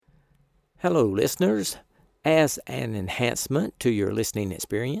Hello, listeners. As an enhancement to your listening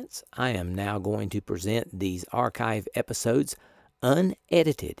experience, I am now going to present these archive episodes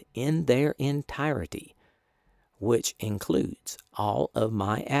unedited in their entirety, which includes all of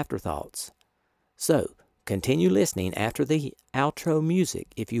my afterthoughts. So, continue listening after the outro music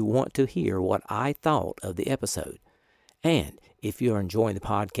if you want to hear what I thought of the episode. And if you're enjoying the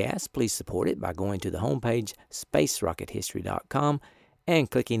podcast, please support it by going to the homepage, spacerockethistory.com,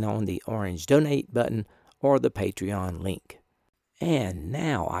 and clicking on the orange donate button or the Patreon link. And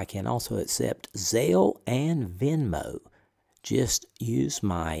now I can also accept Zelle and Venmo. Just use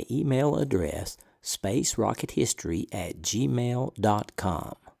my email address,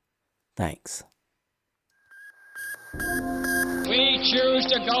 spacerockethistory@gmail.com. Thanks. We choose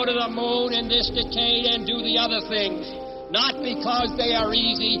to go to the moon in this decade and do the other things, not because they are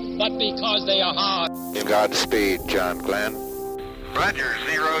easy, but because they are hard. Godspeed, John Glenn. Roger,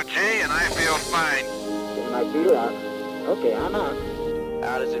 0G, and I feel fine. I feel okay, I'm out.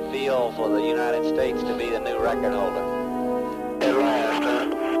 How does it feel for the United States to be the new record holder? At last, huh?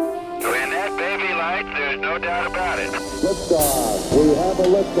 When that baby lights, there's no doubt about it. Liftoff. We have a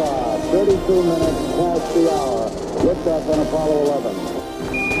liftoff. 32 minutes past the hour. Liftoff on Apollo 11.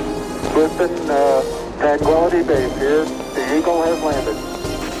 Listen, Tranquility Base here. The Eagle has landed.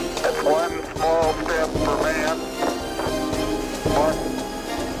 That's one small step for man, one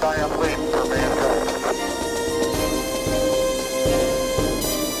giant leap for mankind.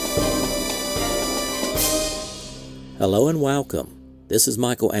 Hello and welcome. This is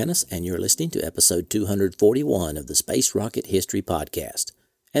Michael Annis, and you're listening to episode 241 of the Space Rocket History Podcast.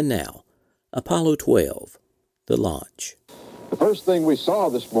 And now, Apollo 12, the launch. The first thing we saw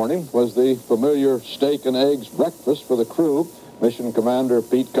this morning was the familiar steak and eggs breakfast for the crew. Mission Commander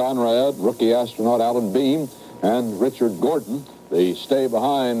Pete Conrad, rookie astronaut Alan Beam, and Richard Gordon, the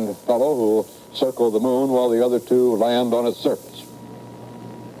stay-behind fellow who circled the moon while the other two land on its surface.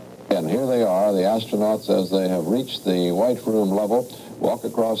 And here they are, the astronauts, as they have reached the White Room level, walk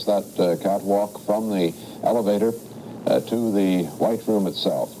across that catwalk from the elevator to the White Room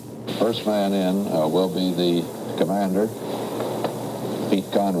itself. First man in will be the commander,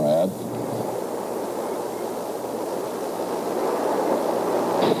 Pete Conrad.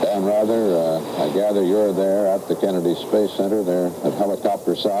 Dan Rather, I gather you're there at the Kennedy Space Center, there at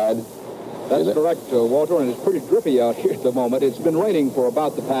helicopter side. That's correct, Walter, and it's pretty drippy out here at the moment. It's been raining for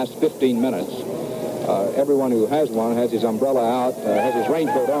about the past 15 minutes. Everyone who has one has his umbrella out, has his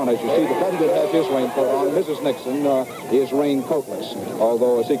raincoat on. As you see, the President has his raincoat on. Mrs. Nixon is raincoatless,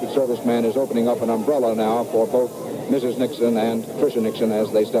 although a Secret Service man is opening up an umbrella now for both Mrs. Nixon and Tricia Nixon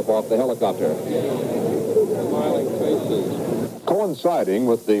as they step off the helicopter. Smiling faces. Coinciding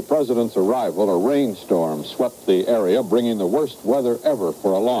with the President's arrival, a rainstorm swept the area, bringing the worst weather ever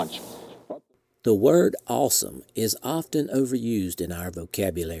for a launch. The word awesome is often overused in our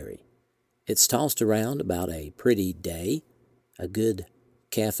vocabulary. It's tossed around about a pretty day, a good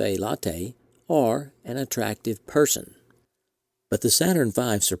cafe latte, or an attractive person. But the Saturn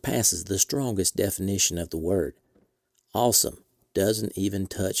V surpasses the strongest definition of the word. Awesome doesn't even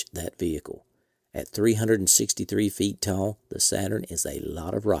touch that vehicle. At 363 feet tall, the Saturn is a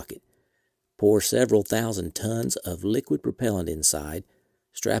lot of rocket. Pour several thousand tons of liquid propellant inside,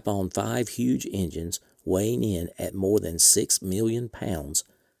 strap on 5 huge engines weighing in at more than 6 million pounds,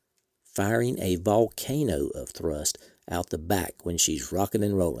 firing a volcano of thrust out the back when she's rocking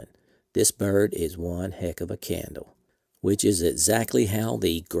and rolling. This bird is one heck of a candle, which is exactly how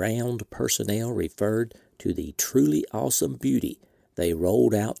the ground personnel referred to the truly awesome beauty they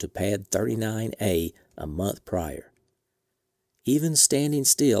rolled out to Pad 39A a month prior. Even standing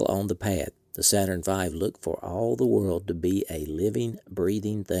still on the pad, the Saturn V looked for all the world to be a living,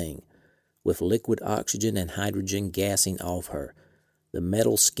 breathing thing, with liquid oxygen and hydrogen gassing off her, the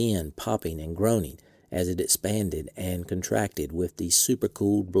metal skin popping and groaning as it expanded and contracted with the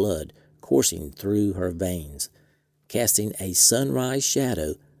supercooled blood coursing through her veins, casting a sunrise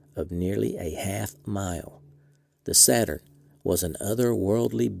shadow of nearly a half-mile. The Saturn was an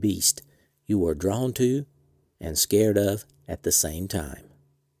otherworldly beast you were drawn to and scared of at the same time.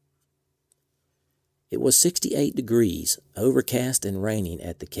 It was 68 degrees, overcast and raining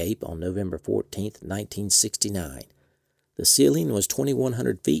at the Cape on November 14, 1969. The ceiling was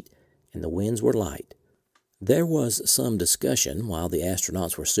 2,100 feet and the winds were light. There was some discussion while the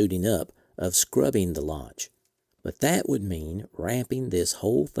astronauts were suiting up of scrubbing the launch, but that would mean ramping this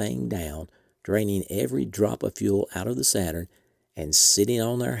whole thing down, draining every drop of fuel out of the Saturn, and sitting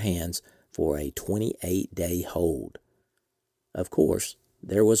on their hands for a 28-day hold. Of course,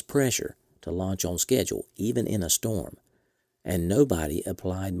 there was pressure to launch on schedule, even in a storm. and nobody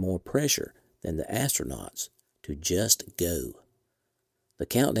applied more pressure than the astronauts to just go. The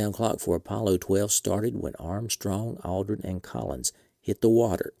countdown clock for Apollo 12 started when Armstrong, Aldrin, and Collins hit the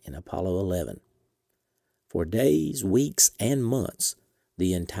water in Apollo 11. For days, weeks, and months,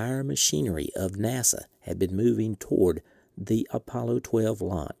 the entire machinery of NASA had been moving toward the Apollo 12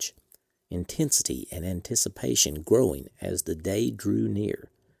 launch, intensity and anticipation growing as the day drew near.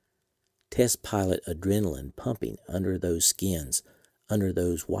 Test pilot adrenaline pumping under those skins, under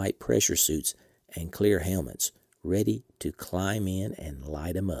those white pressure suits and clear helmets, ready to climb in and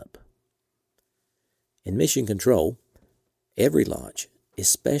light 'em up. In Mission Control, every launch,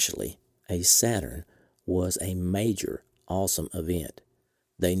 especially a Saturn, was a major, awesome event.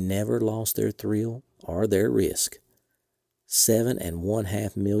 They never lost their thrill or their risk.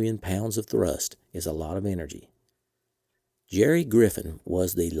 7.5 million pounds of thrust is a lot of energy. Jerry Griffin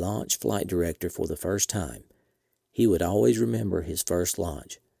was the launch flight director for the first time. He would always remember his first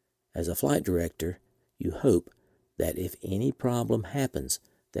launch. As a flight director, you hope that if any problem happens,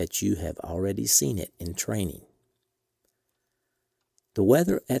 that you have already seen it in training. The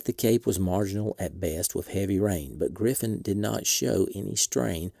weather at the Cape was marginal at best with heavy rain, but Griffin did not show any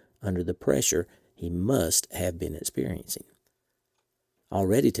strain under the pressure he must have been experiencing.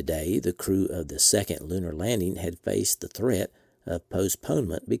 Already today, the crew of the second lunar landing had faced the threat of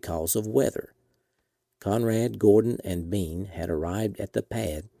postponement because of weather. Conrad, Gordon, and Bean had arrived at the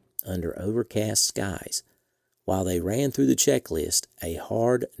pad under overcast skies. While they ran through the checklist, a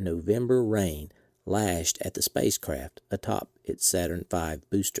hard November rain lashed at the spacecraft atop its Saturn V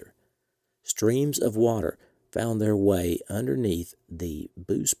booster. Streams of water found their way underneath the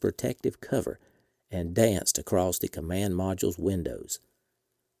boost protective cover and danced across the command module's windows.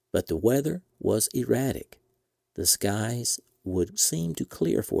 But the weather was erratic. The skies would seem to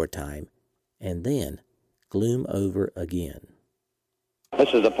clear for a time and then gloom over again.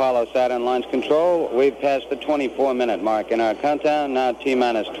 This is Apollo Saturn Launch Control. We've passed the 24-minute mark in our countdown. Now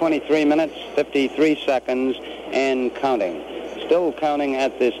T-minus 23 minutes, 53 seconds, and counting. Still counting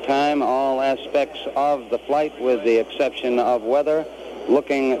at this time. All aspects of the flight, with the exception of weather,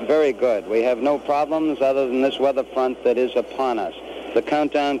 looking very good. We have no problems other than this weather front that is upon us. The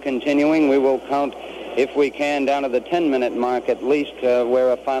countdown continuing. We will count, if we can, down to the 10-minute mark at least,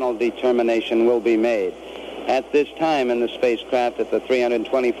 where a final determination will be made. At this time in the spacecraft at the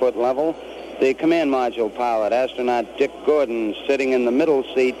 320-foot level, the command module pilot, astronaut Dick Gordon, sitting in the middle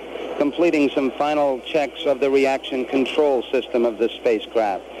seat, completing some final checks of the reaction control system of the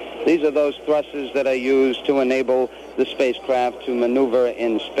spacecraft. These are those thrusters that are used to enable the spacecraft to maneuver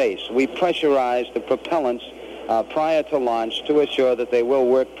in space. We pressurize the propellants prior to launch to assure that they will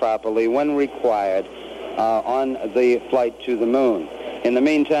work properly when required on the flight to the moon. In the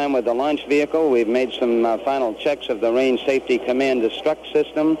meantime, with the launch vehicle, we've made some final checks of the Range Safety Command Destruct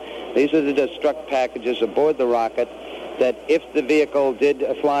system. These are the destruct packages aboard the rocket that if the vehicle did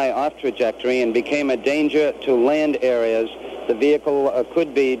fly off trajectory and became a danger to land areas, the vehicle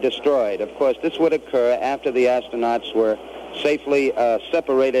could be destroyed. Of course, this would occur after the astronauts were safely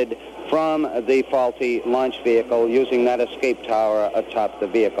separated from the faulty launch vehicle using that escape tower atop the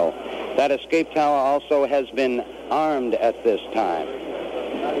vehicle. That escape tower also has been armed at this time.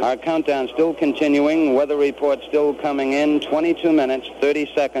 Our countdown still continuing. Weather report still coming in. 22 minutes,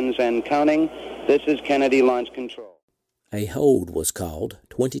 30 seconds, and counting. This is Kennedy Launch Control. A hold was called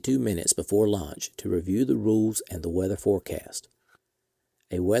 22 minutes before launch to review the rules and the weather forecast.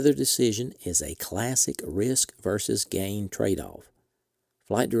 A weather decision is a classic risk versus gain trade-off.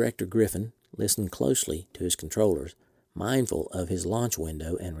 Flight Director Griffin listened closely to his controllers, mindful of his launch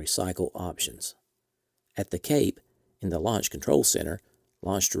window and recycle options. At the Cape, in the Launch Control Center,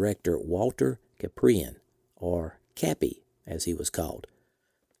 Launch Director Walter Caprian, or Cappy as he was called,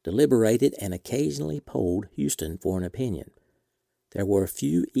 deliberated and occasionally polled Houston for an opinion. There were a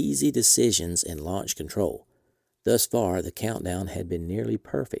few easy decisions in launch control. Thus far, the countdown had been nearly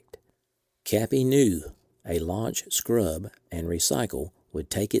perfect. Cappy knew a launch scrub and recycle would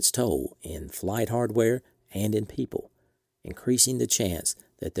take its toll in flight hardware and in people, increasing the chance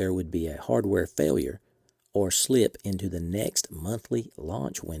that there would be a hardware failure or slip into the next monthly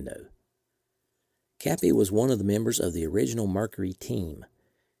launch window. Cappy was one of the members of the original Mercury team.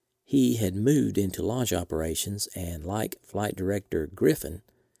 He had moved into launch operations, and like Flight Director Griffin,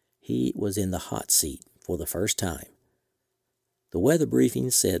 he was in the hot seat for the first time. The weather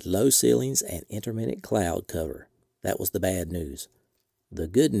briefing said low ceilings and intermittent cloud cover. That was the bad news. The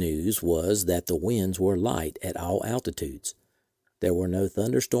good news was that the winds were light at all altitudes. There were no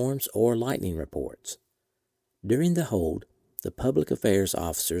thunderstorms or lightning reports. During the hold, the public affairs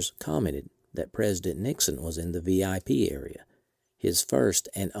officers commented that President Nixon was in the VIP area his first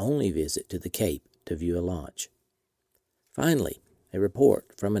and only visit to the Cape to view a launch. Finally, a report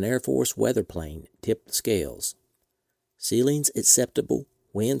from an Air Force weather plane tipped the scales. Ceilings acceptable,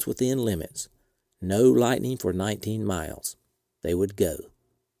 winds within limits, no lightning for 19 miles. They would go.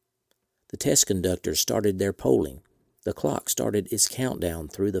 The test conductors started their polling. The clock started its countdown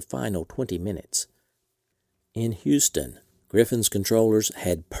through the final 20 minutes. In Houston, Griffin's controllers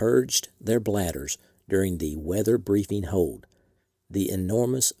had purged their bladders during the weather briefing hold. The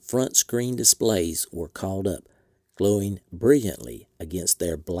enormous front screen displays were called up, glowing brilliantly against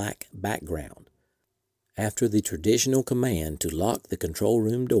their black background. After the traditional command to lock the control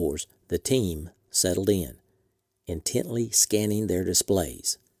room doors, the team settled in, intently scanning their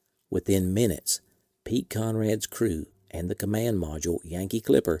displays. Within minutes, Pete Conrad's crew and the command module Yankee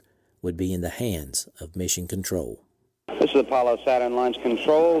Clipper would be in the hands of Mission Control. This is Apollo Saturn Launch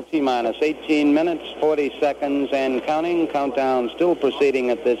Control, T-minus 18 minutes, 40 seconds and counting. Countdown still proceeding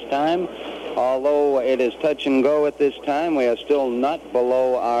at this time. Although it is touch and go at this time, we are still not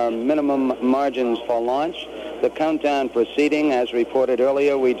below our minimum margins for launch. The countdown proceeding, as reported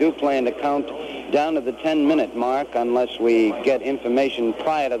earlier, we do plan to count down to the 10-minute mark unless we get information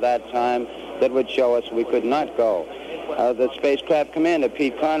prior to that time that would show us we could not go. The spacecraft commander,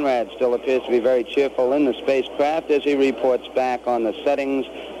 Pete Conrad, still appears to be very cheerful in the spacecraft as he reports back on the settings,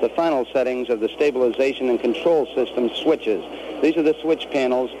 the final settings of the stabilization and control system switches. These are the switch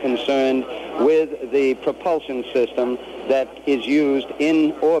panels concerned with the propulsion system that is used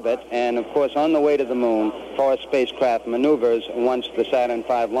in orbit and, of course, on the way to the moon for spacecraft maneuvers once the Saturn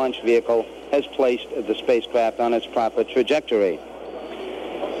V launch vehicle has placed the spacecraft on its proper trajectory.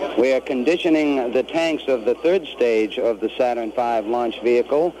 We are conditioning the tanks of the third stage of the Saturn V launch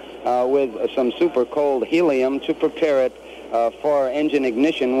vehicle with some super cold helium to prepare it for engine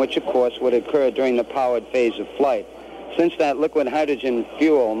ignition, which, of course, would occur during the powered phase of flight. Since that liquid hydrogen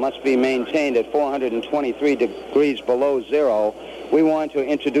fuel must be maintained at 423 degrees below zero, we want to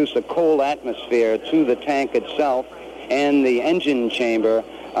introduce a cold atmosphere to the tank itself and the engine chamber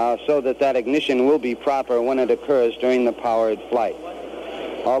so that ignition will be proper when it occurs during the powered flight.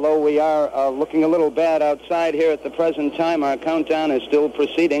 Although we are looking a little bad outside here at the present time, our countdown is still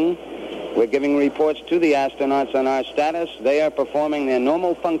proceeding. We're giving reports to the astronauts on our status. They are performing their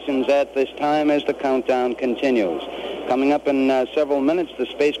normal functions at this time as the countdown continues. Coming up in several minutes, the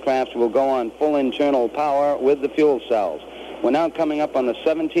spacecraft will go on full internal power with the fuel cells. We're now coming up on the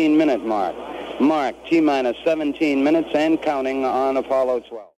 17-minute mark. Mark, T-minus 17 minutes and counting on Apollo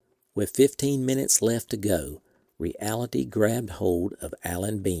 12. With 15 minutes left to go, reality grabbed hold of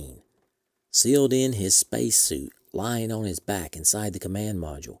Alan Bean. Sealed in his spacesuit, lying on his back inside the command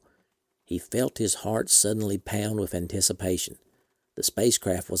module, he felt his heart suddenly pound with anticipation. The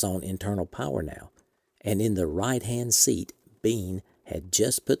spacecraft was on internal power now, and in the right-hand seat, Bean had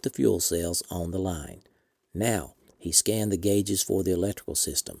just put the fuel cells on the line. Now, he scanned the gauges for the electrical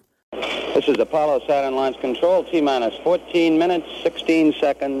system. This is Apollo Saturn Launch Control, T-minus 14 minutes, 16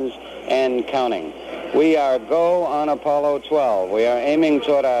 seconds, and counting. We are go on Apollo 12. We are aiming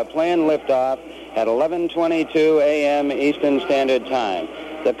toward our planned liftoff at 11:22 a.m. Eastern Standard Time.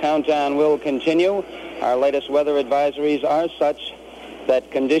 The countdown will continue. Our latest weather advisories are such that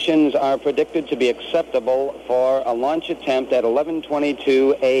conditions are predicted to be acceptable for a launch attempt at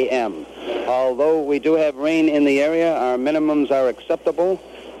 11:22 a.m. Although we do have rain in the area, our minimums are acceptable.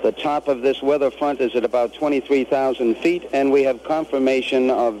 The top of this weather front is at about 23,000 feet, and we have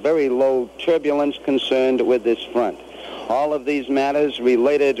confirmation of very low turbulence concerned with this front. All of these matters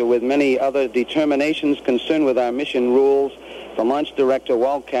related with many other determinations concerned with our mission rules. The launch director,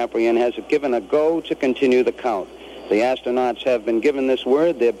 Walt Kaprian, has given a go to continue the count. The astronauts have been given this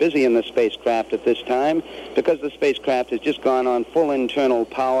word. They're busy in the spacecraft at this time because the spacecraft has just gone on full internal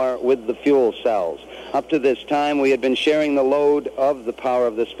power with the fuel cells. Up to this time, we had been sharing the load of the power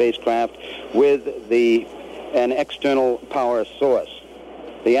of the spacecraft with an external power source.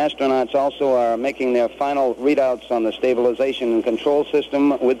 The astronauts also are making their final readouts on the stabilization and control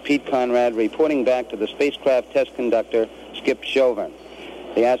system with Pete Conrad reporting back to the spacecraft test conductor, Skip Chauvin.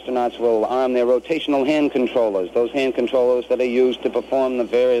 The astronauts will arm their rotational hand controllers, those hand controllers that are used to perform the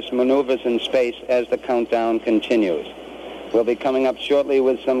various maneuvers in space as the countdown continues. We'll be coming up shortly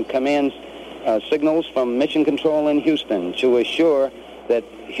with some command signals from Mission Control in Houston to assure that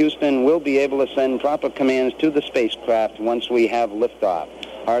Houston will be able to send proper commands to the spacecraft once we have liftoff.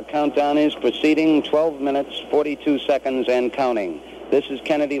 Our countdown is proceeding, 12 minutes, 42 seconds, and counting. This is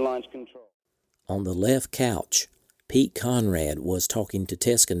Kennedy Launch Control. On the left couch, Pete Conrad was talking to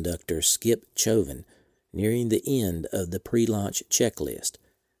test conductor Skip Chauvin, nearing the end of the pre-launch checklist.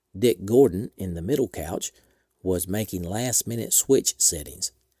 Dick Gordon, in the middle couch, was making last-minute switch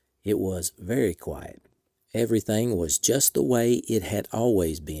settings. It was very quiet. Everything was just the way it had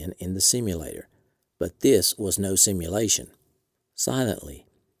always been in the simulator, but this was no simulation. Silently,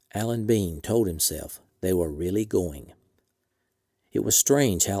 Alan Bean told himself they were really going. It was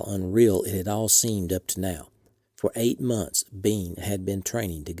strange how unreal it had all seemed up to now. For 8 months, Bean had been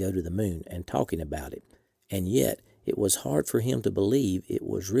training to go to the moon and talking about it, and yet it was hard for him to believe it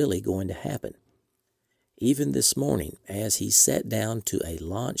was really going to happen. Even this morning, as he sat down to a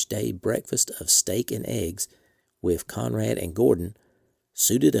launch day breakfast of steak and eggs with Conrad and Gordon,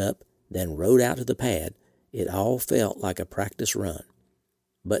 suited up, then rode out to the pad, it all felt like a practice run.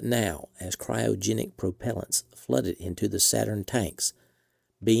 But now, as cryogenic propellants flooded into the Saturn tanks,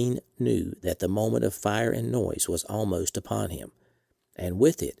 Bean knew that the moment of fire and noise was almost upon him, and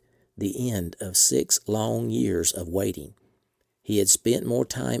with it, the end of 6 long years of waiting. He had spent more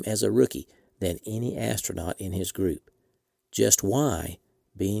time as a rookie than any astronaut in his group. Just why,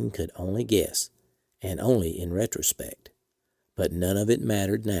 Bean could only guess, and only in retrospect. But none of it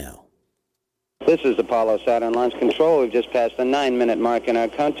mattered now. This is Apollo Saturn Launch Control. We've just passed the 9-minute mark in our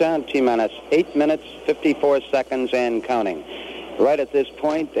countdown. T-minus 8 minutes, 54 seconds, and counting. Right at this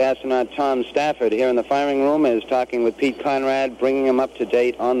point, astronaut Tom Stafford here in the firing room is talking with Pete Conrad, bringing him up to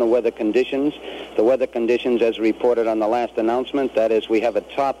date on the weather conditions. The weather conditions as reported on the last announcement, that is, we have a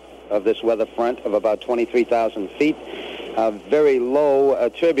top of this weather front of about 23,000 feet. Very low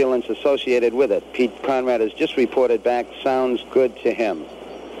turbulence associated with it. Pete Conrad has just reported back, sounds good to him.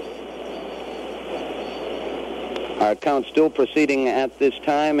 Our count still proceeding at this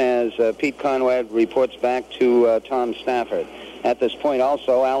time as Pete Conrad reports back to Tom Stafford. At this point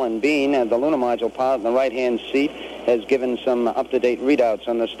also, Alan Bean, the lunar module pilot in the right-hand seat, has given some up-to-date readouts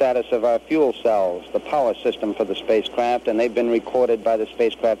on the status of our fuel cells, the power system for the spacecraft, and they've been recorded by the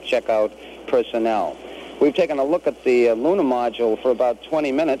spacecraft checkout personnel. We've taken a look at the lunar module for about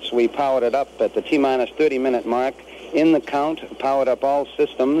 20 minutes. We powered it up at the T-minus 30-minute mark in the count, powered up all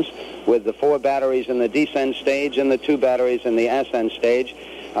systems with the 4 batteries in the descent stage and the 2 batteries in the ascent stage.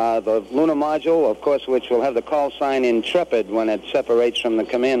 The lunar module, of course, which will have the call sign Intrepid when it separates from the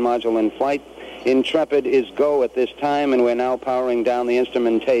command module in flight. Intrepid is go at this time, and we're now powering down the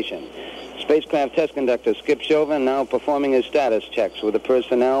instrumentation. Spacecraft test conductor Skip Chauvin now performing his status checks with the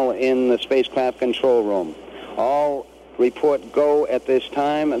personnel in the spacecraft control room. All report go at this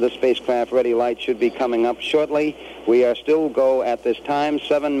time. The spacecraft ready light should be coming up shortly. We are still go at this time,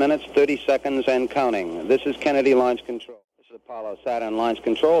 7 minutes, 30 seconds, and counting. This is Kennedy Launch Control. Apollo Saturn Launch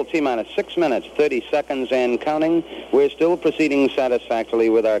Control, T-minus 6 minutes, 30 seconds, and counting. We're still proceeding satisfactorily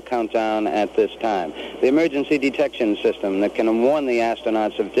with our countdown at this time. The emergency detection system that can warn the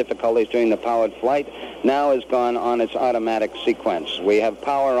astronauts of difficulties during the powered flight now has gone on its automatic sequence. We have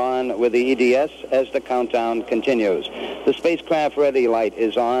power on with the EDS as the countdown continues. The spacecraft ready light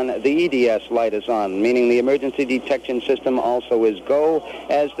is on. The EDS light is on, meaning the emergency detection system also is go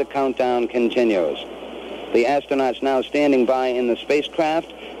as the countdown continues. The astronauts now standing by in the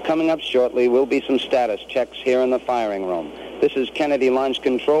spacecraft. Coming up shortly will be some status checks here in the firing room. This is Kennedy Launch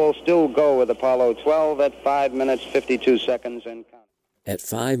Control. Still go with Apollo 12 at 5 minutes, 52 seconds and counting. At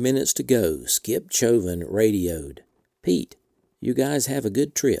 5 minutes to go, Skip Chauvin radioed. "Pete, you guys have a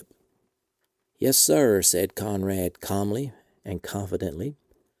good trip." "Yes, sir," said Conrad calmly and confidently.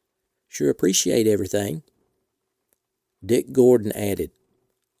 "Sure appreciate everything." Dick Gordon added,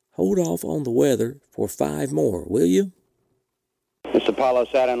 "Hold off on the weather for 5 more, will you?" This is Apollo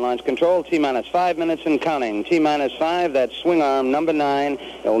Saturn Launch Control, T-minus 5 minutes and counting. T-minus 5, that swing arm number 9,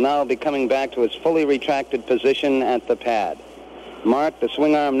 it will now be coming back to its fully retracted position at the pad. Mark, the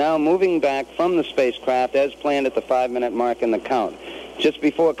swing arm now moving back from the spacecraft as planned at the 5-minute mark in the count. Just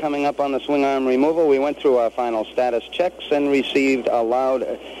before coming up on the swing arm removal, we went through our final status checks and received a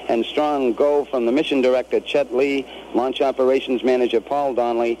loud and strong go from the mission director, Chet Lee, launch operations manager, Paul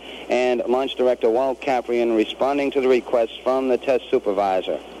Donnelly, and launch director, Walt Caprian, responding to the requests from the test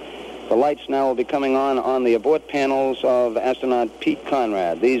supervisor. The lights now will be coming on the abort panels of astronaut Pete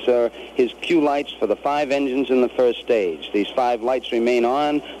Conrad. These are his cue lights for the 5 engines in the first stage. These 5 lights remain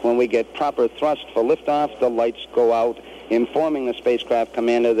on. When we get proper thrust for liftoff, the lights go out, informing the spacecraft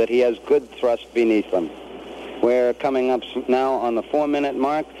commander that he has good thrust beneath them. We're coming up now on the 4-minute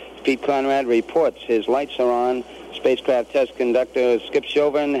mark. Pete Conrad reports his lights are on. Spacecraft test conductor Skip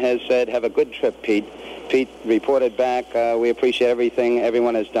Chauvin has said, "Have a good trip, Pete." Pete reported back, "We appreciate everything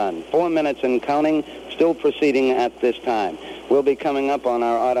everyone has done." 4 minutes and counting, still proceeding at this time. We'll be coming up on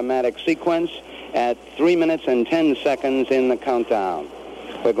our automatic sequence at 3 minutes and 10 seconds in the countdown.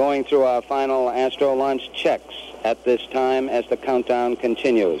 We're going through our final Astro launch checks at this time as the countdown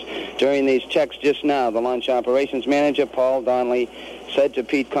continues. During these checks just now, the launch operations manager, Paul Donnelly, said to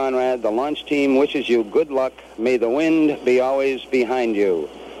Pete Conrad, "The launch team wishes you good luck. May the wind be always behind you."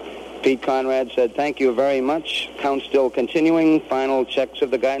 Pete Conrad said, "Thank you very much. Count still continuing. Final checks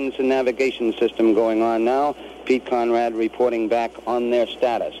of the guidance and navigation system going on now." Pete Conrad reporting back on their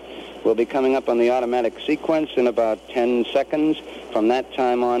status. We'll be coming up on the automatic sequence in about 10 seconds. From that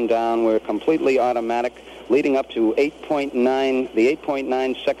time on down, we're completely automatic, leading up to the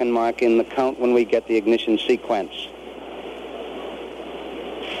 8.9 second mark in the count when we get the ignition sequence.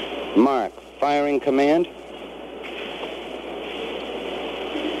 Mark, firing command.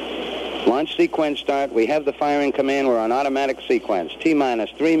 Launch sequence start. We have the firing command. We're on automatic sequence.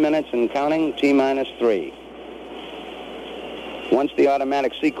 T-minus 3 minutes and counting. T-minus 3. Once the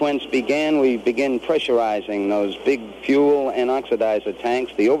automatic sequence began, we begin pressurizing those big fuel and oxidizer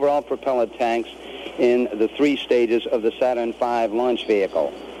tanks, the overall propeller tanks in the 3 stages of the Saturn V launch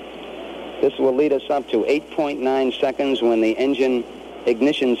vehicle. This will lead us up to 8.9 seconds when the engine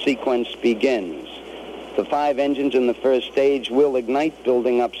ignition sequence begins. The 5 engines in the first stage will ignite,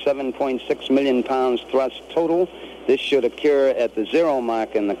 building up 7.6 million pounds thrust total. This should occur at the 0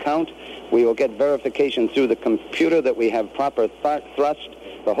 mark in the count. We will get verification through the computer that we have proper thrust.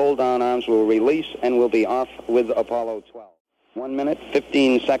 The hold-down arms will release and will be off with Apollo 12. 1 minute,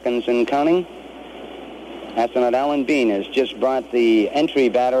 15 seconds and counting. Astronaut Alan Bean has just brought the entry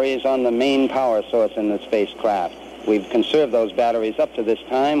batteries on the main power source in the spacecraft. We've conserved those batteries up to this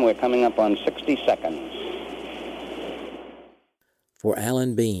time. We're coming up on 60 seconds. For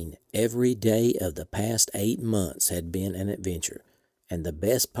Alan Bean, every day of the past 8 months had been an adventure, and the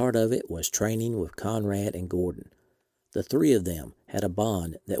best part of it was training with Conrad and Gordon. The 3 of them had a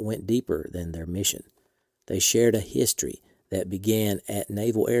bond that went deeper than their mission. They shared a history that began at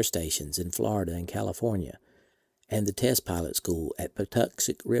naval air stations in Florida and California, and the test pilot school at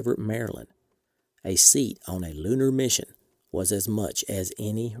Patuxent River, Maryland. A seat on a lunar mission was as much as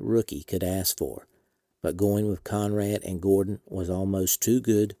any rookie could ask for, but going with Conrad and Gordon was almost too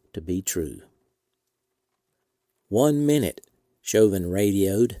good to be true. 1 minute, Chauvin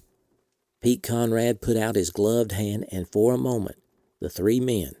radioed. Pete Conrad put out his gloved hand, and for a moment, the 3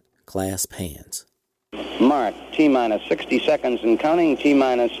 men clasped hands. Mark, T-minus 60 seconds and counting,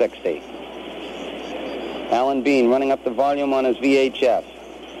 T-minus 60. Alan Bean running up the volume on his VHF.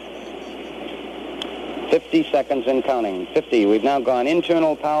 50 seconds and counting. 50. We've now gone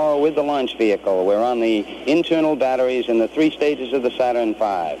internal power with the launch vehicle. We're on the internal batteries in the 3 stages of the Saturn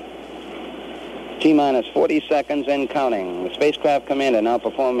V. T-minus 40 seconds and counting. The spacecraft commander now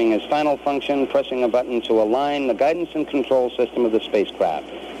performing his final function, pressing a button to align the guidance and control system of the spacecraft.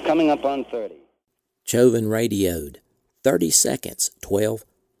 Coming up on 30. Chauvin radioed. 30 seconds, 12.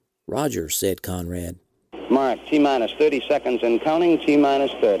 Roger, said Conrad. Mark, T-minus 30 seconds and counting,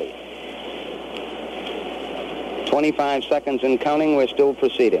 T-minus 30. 25 seconds and counting, we're still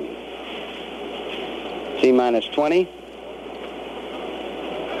proceeding. T-minus 20.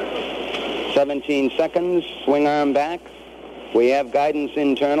 17 seconds, swing arm back. We have guidance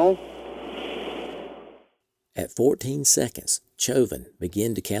internal. At 14 seconds, Chauvin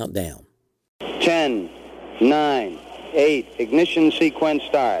began to count down. 10, 9, 8, ignition sequence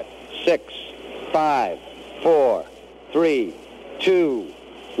start. 6, 5, 4, 3, 2,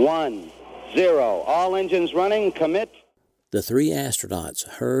 1, 0. All engines running, commit. The 3 astronauts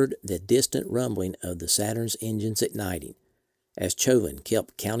heard the distant rumbling of the Saturn's engines igniting. As Chauvin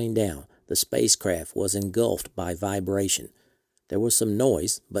kept counting down, the spacecraft was engulfed by vibration. There was some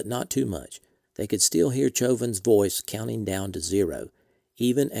noise, but not too much. They could still hear Chauvin's voice counting down to 0,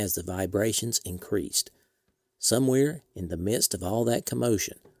 even as the vibrations increased. Somewhere in the midst of all that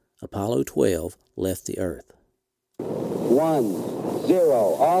commotion, Apollo 12 left the Earth. 1, 0.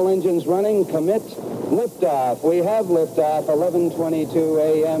 All engines running, commit. Liftoff. We have liftoff, 11:22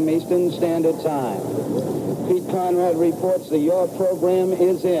 a.m. Eastern Standard Time. Pete Conrad reports that your program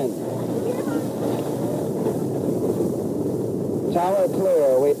is in. Tower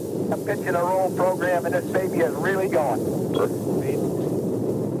clear. I'm pitching a roll program, and this baby is really going.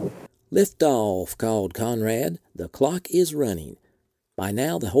 Liftoff, called Conrad. The clock is running. By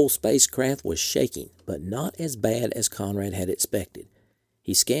now, the whole spacecraft was shaking, but not as bad as Conrad had expected.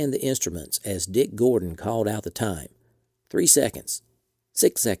 He scanned the instruments as Dick Gordon called out the time. 3 seconds.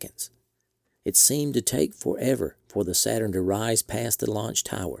 6 seconds. It seemed to take forever for the Saturn to rise past the launch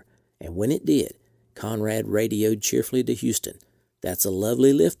tower, and when it did, Conrad radioed cheerfully to Houston. That's a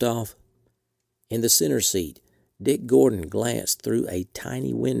lovely liftoff. In the center seat, Dick Gordon glanced through a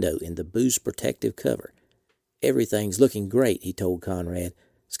tiny window in the boost protective cover. Everything's looking great, he told Conrad.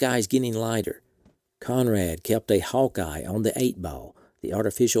 Sky's getting lighter. Conrad kept a hawkeye on the 8-ball, the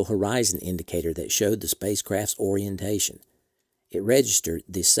artificial horizon indicator that showed the spacecraft's orientation. It registered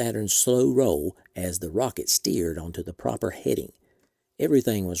the Saturn's slow roll as the rocket steered onto the proper heading.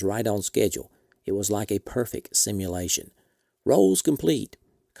 Everything was right on schedule. It was like a perfect simulation. "Rolls complete,"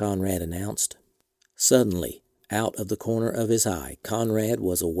 Conrad announced. Suddenly, out of the corner of his eye, Conrad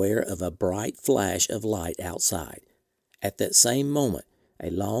was aware of a bright flash of light outside. At that same moment, a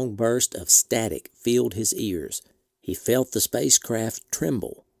long burst of static filled his ears. He felt the spacecraft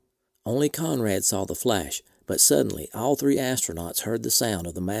tremble. Only Conrad saw the flash, but suddenly all 3 astronauts heard the sound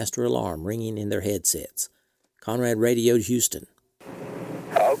of the master alarm ringing in their headsets. Conrad radioed Houston.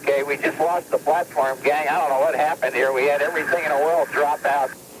 Okay, we just lost the platform, gang. I don't know what happened here. We had everything in the world drop out.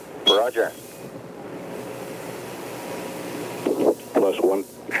 Roger. +1.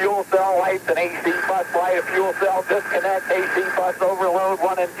 Fuel cell lights and AC bus light. A fuel cell disconnect. AC bus overload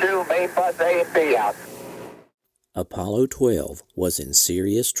 1 and 2. Main bus A and B out. Apollo 12 was in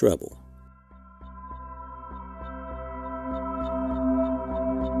serious trouble.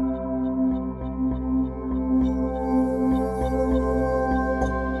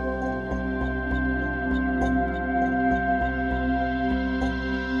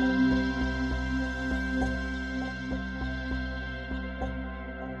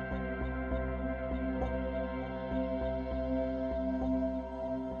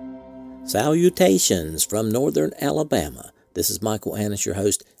 Salutations from northern Alabama. This is Michael Annis, your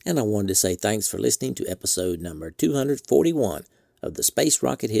host, and I wanted to say thanks for listening to episode number 241 of the Space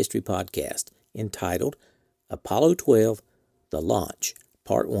Rocket History Podcast, entitled Apollo 12, The Launch,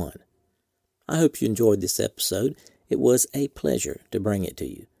 Part 1. I hope you enjoyed this episode. It was a pleasure to bring it to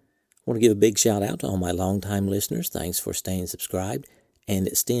you. I want to give a big shout out to all my longtime listeners. Thanks for staying subscribed, and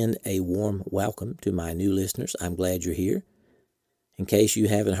extend a warm welcome to my new listeners. I'm glad you're here. In case you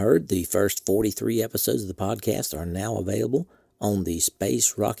haven't heard, the first 43 episodes of the podcast are now available on the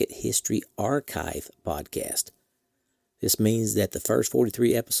Space Rocket History Archive podcast. This means that the first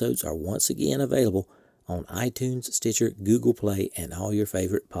 43 episodes are once again available on iTunes, Stitcher, Google Play, and all your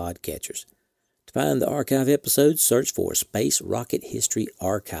favorite podcatchers. To find the archive episodes, search for Space Rocket History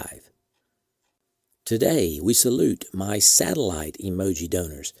Archive. Today, we salute my satellite emoji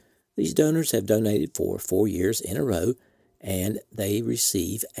donors. These donors have donated for 4 years in a row, and they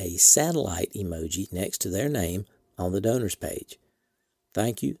receive a satellite emoji next to their name on the donors page.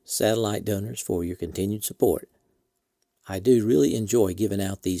 Thank you, satellite donors, for your continued support. I do really enjoy giving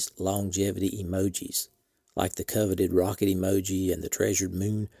out these longevity emojis, like the coveted rocket emoji and the treasured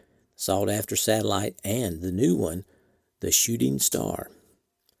moon, sought after satellite, and the new one, the shooting star.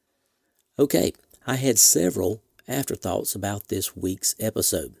 Okay, I had several afterthoughts about this week's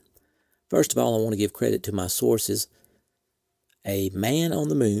episode. First of all, I want to give credit to my sources. A Man on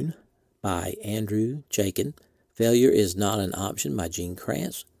the Moon by Andrew Chaikin, Failure is Not an Option by Gene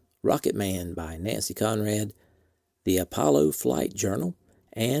Kranz, Rocket Man by Nancy Conrad, The Apollo Flight Journal,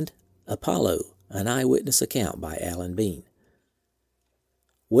 and Apollo, an Eyewitness Account by Alan Bean.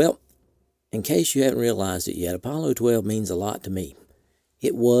 Well, in case you haven't realized it yet, Apollo 12 means a lot to me.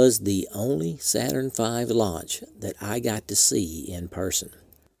 It was the only Saturn V launch that I got to see in person.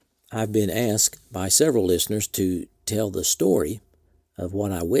 I've been asked by several listeners to tell the story of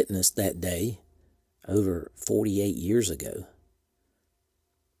what I witnessed that day over 48 years ago.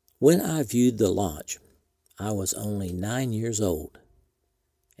 When I viewed the launch, I was only 9 years old,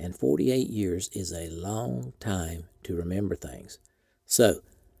 and 48 years is a long time to remember things. So,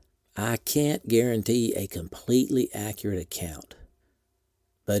 I can't guarantee a completely accurate account,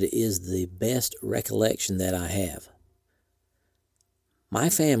 but it is the best recollection that I have. My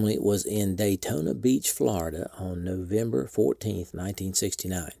family was in Daytona Beach, Florida on November 14th,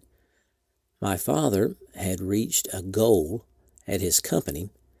 1969. My father had reached a goal at his company,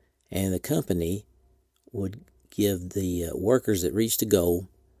 and the company would give the workers that reached the goal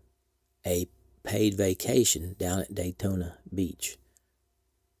a paid vacation down at Daytona Beach.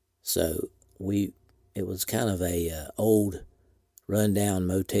 So it was kind of a old rundown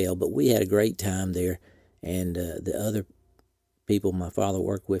motel, but we had a great time there, and the other people my father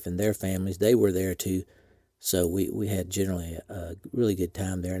worked with and their families, they were there too. So we had generally a really good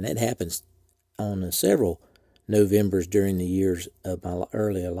time there. And that happens on several Novembers during the years of my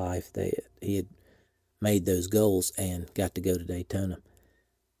earlier life. He had made those goals and got to go to Daytona.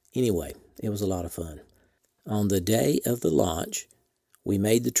 Anyway, it was a lot of fun. On the day of the launch, we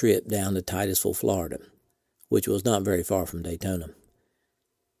made the trip down to Titusville, Florida, which was not very far from Daytona.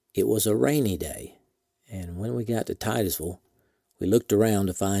 It was a rainy day, and when we got to Titusville, we looked around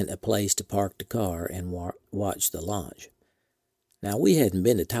to find a place to park the car and watch the launch. Now, we hadn't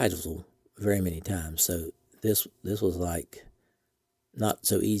been to Titusville very many times, so this was like not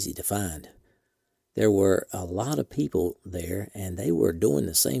so easy to find. There were a lot of people there, and they were doing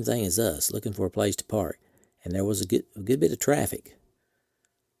the same thing as us, looking for a place to park, and there was a good bit of traffic.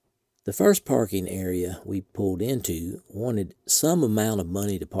 The first parking area we pulled into wanted some amount of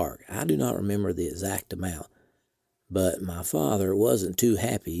money to park. I do not remember the exact amount, but my father wasn't too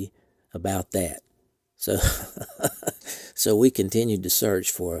happy about that. So we continued to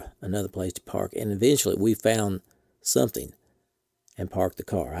search for another place to park, and eventually we found something and parked the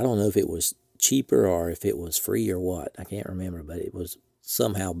car. I don't know if it was cheaper or if it was free or what. I can't remember, but it was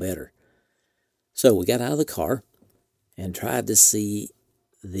somehow better. So we got out of the car and tried to see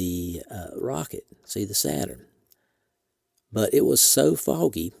the rocket, see the Saturn. But it was so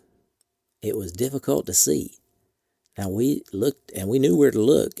foggy, it was difficult to see. Now we looked, and we knew where to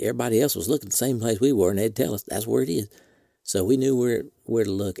look. Everybody else was looking the same place we were, and they'd tell us that's where it is. So we knew where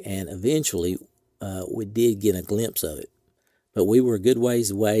to look, and eventually we did get a glimpse of it. But we were a good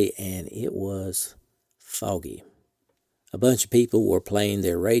ways away, and it was foggy. A bunch of people were playing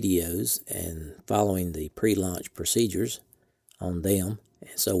their radios and following the pre-launch procedures on them,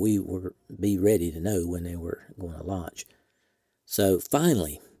 and so we were be ready to know when they were going to launch. So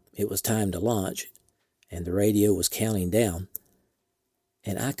finally, it was time to launch, and the radio was counting down,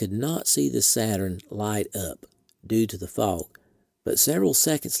 and I could not see the Saturn light up due to the fog. But several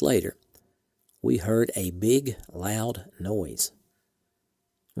seconds later, we heard a big, loud noise.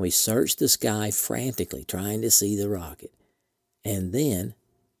 We searched the sky frantically, trying to see the rocket. And then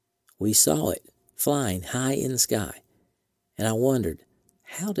we saw it flying high in the sky. And I wondered,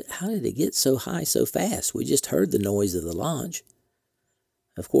 how did it get so high so fast? We just heard the noise of the launch.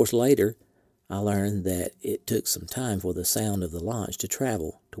 Of course, later, I learned that it took some time for the sound of the launch to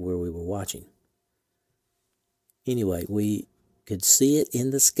travel to where we were watching. Anyway, we could see it in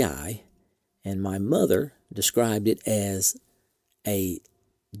the sky, and my mother described it as a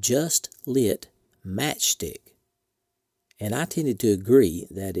just lit matchstick. And I tended to agree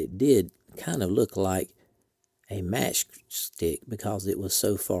that it did kind of look like a matchstick because it was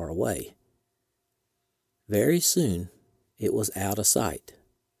so far away. Very soon, it was out of sight.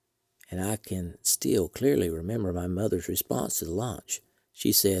 And I can still clearly remember my mother's response to the launch.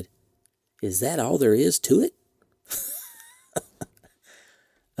 She said, "Is that all there is to it?"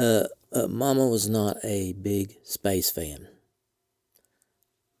 Mama was not a big space fan.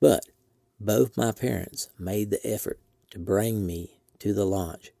 But both my parents made the effort to bring me to the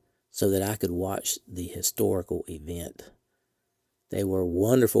launch so that I could watch the historical event. They were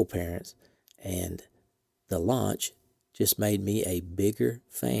wonderful parents, and the launch just made me a bigger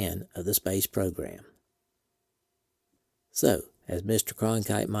fan of the space program. So, as Mr.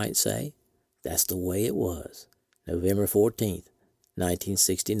 Cronkite might say, that's the way it was, November 14th,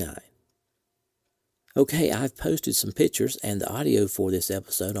 1969. Okay, I've posted some pictures and the audio for this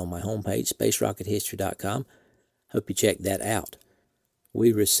episode on my homepage, spacerockethistory.com. Hope you check that out.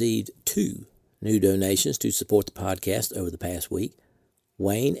 We received 2 new donations to support the podcast over the past week.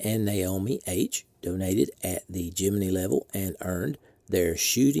 Wayne and Naomi H. donated at the Gemini level and earned their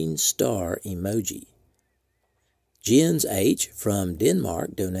shooting star emoji. Jens H. from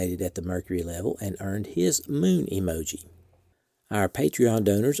Denmark donated at the Mercury level and earned his moon emoji. Our Patreon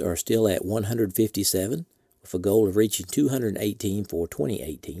donors are still at 157, with a goal of reaching 218 for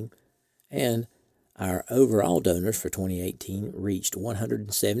 2018, and our overall donors for 2018 reached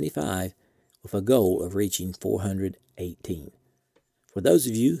 175, with a goal of reaching 418. For those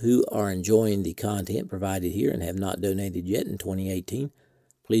of you who are enjoying the content provided here and have not donated yet in 2018,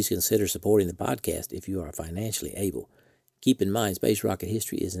 please consider supporting the podcast if you are financially able. Keep in mind, Space Rocket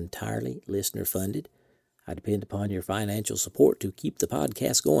History is entirely listener-funded. I depend upon your financial support to keep the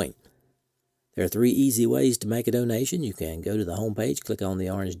podcast going. There are 3 easy ways to make a donation. You can go to the homepage, click on the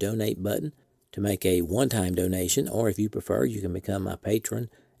orange donate button to make a one-time donation, or if you prefer, you can become a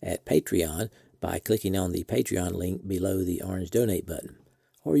patron at Patreon by clicking on the Patreon link below the orange donate button.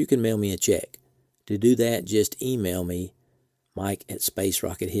 Or you can mail me a check. To do that, just email me,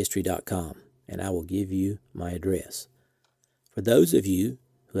 mike@spacerockethistory.com, and I will give you my address. For those of you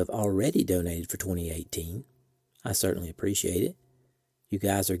who have already donated for 2018, I certainly appreciate it. You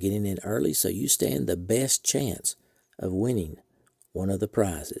guys are getting in early, so you stand the best chance of winning one of the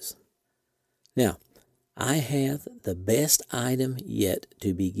prizes. Now, I have the best item yet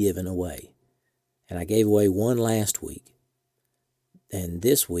to be given away, and I gave away one last week, and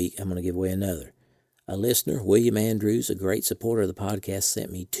this week I'm going to give away another. A listener, William Andrews, a great supporter of the podcast,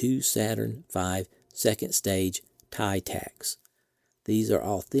 sent me 2 Saturn V second stage tie tacks. These are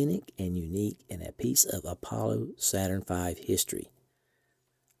authentic and unique and a piece of Apollo Saturn V history.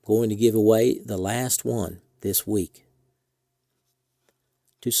 going to give away the last one this week.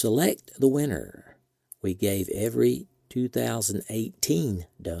 To select the winner, we gave every 2018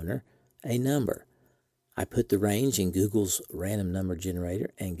 donor a number. I put the range in Google's random number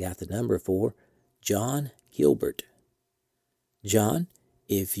generator and got the number for John Gilbert. John,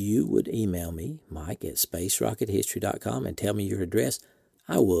 if you would email me, Mike at spacerockethistory.com, and tell me your address,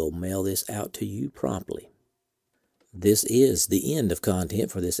 I will mail this out to you promptly. This is the end of content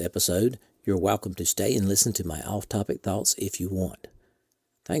for this episode. You're welcome to stay and listen to my off-topic thoughts if you want.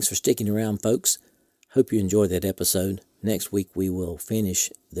 Thanks for sticking around, folks. Hope you enjoyed that episode. Next week we will finish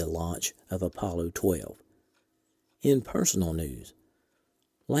the launch of Apollo 12. In personal news,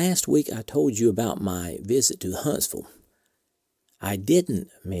 last week I told you about my visit to Huntsville. I did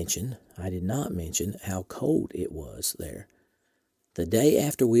not mention how cold it was there. The day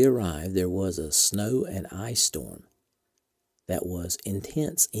after we arrived, there was a snow and ice storm that was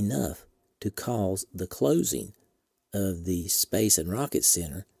intense enough to cause the closing of the Space and Rocket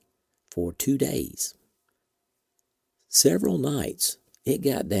Center for 2 days. Several nights, it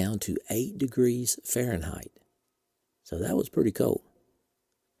got down to 8 degrees Fahrenheit. So that was pretty cold.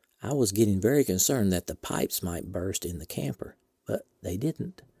 I was getting very concerned that the pipes might burst in the camper, but they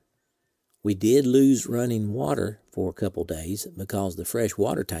didn't. We did lose running water for a couple days because the fresh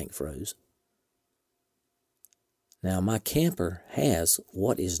water tank froze. Now, my camper has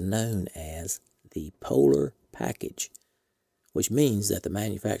what is known as the polar package, which means that the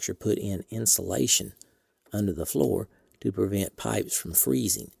manufacturer put in insulation under the floor to prevent pipes from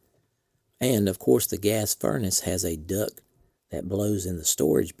freezing. And, of course, the gas furnace has a duct that blows in the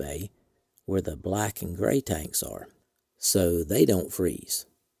storage bay where the black and gray tanks are, so they don't freeze.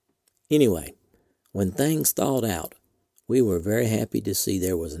 Anyway, when things thawed out, we were very happy to see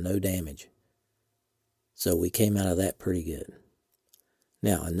there was no damage. So we came out of that pretty good.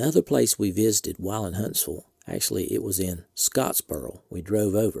 Now, another place we visited while in Huntsville, actually it was in Scottsboro, we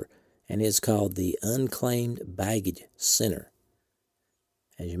drove over, and it's called the Unclaimed Baggage Center.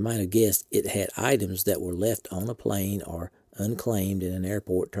 As you might have guessed, it had items that were left on a plane or unclaimed in an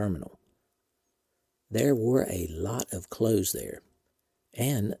airport terminal. There were a lot of clothes there,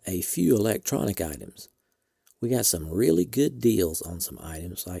 and a few electronic items. We got some really good deals on some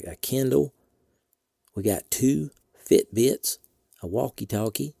items like a Kindle. We got 2 Fitbits, a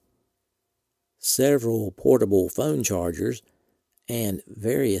walkie-talkie, several portable phone chargers, and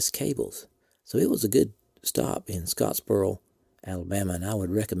various cables. So it was a good stop in Scottsboro, Alabama, and I would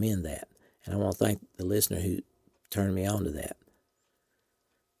recommend that. And I want to thank the listener who turned me on to that.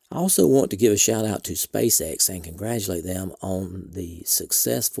 I also want to give a shout out to SpaceX and congratulate them on the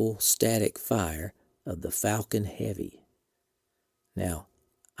successful static fire of the Falcon Heavy. Now,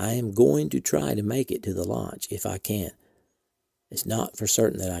 I am going to try to make it to the launch if I can. It's not for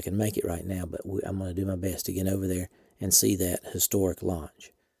certain that I can make it right now, but I'm going to do my best to get over there and see that historic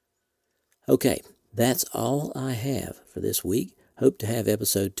launch. Okay, that's all I have for this week. Hope to have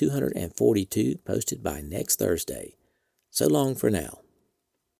episode 242 posted by next Thursday. So long for now.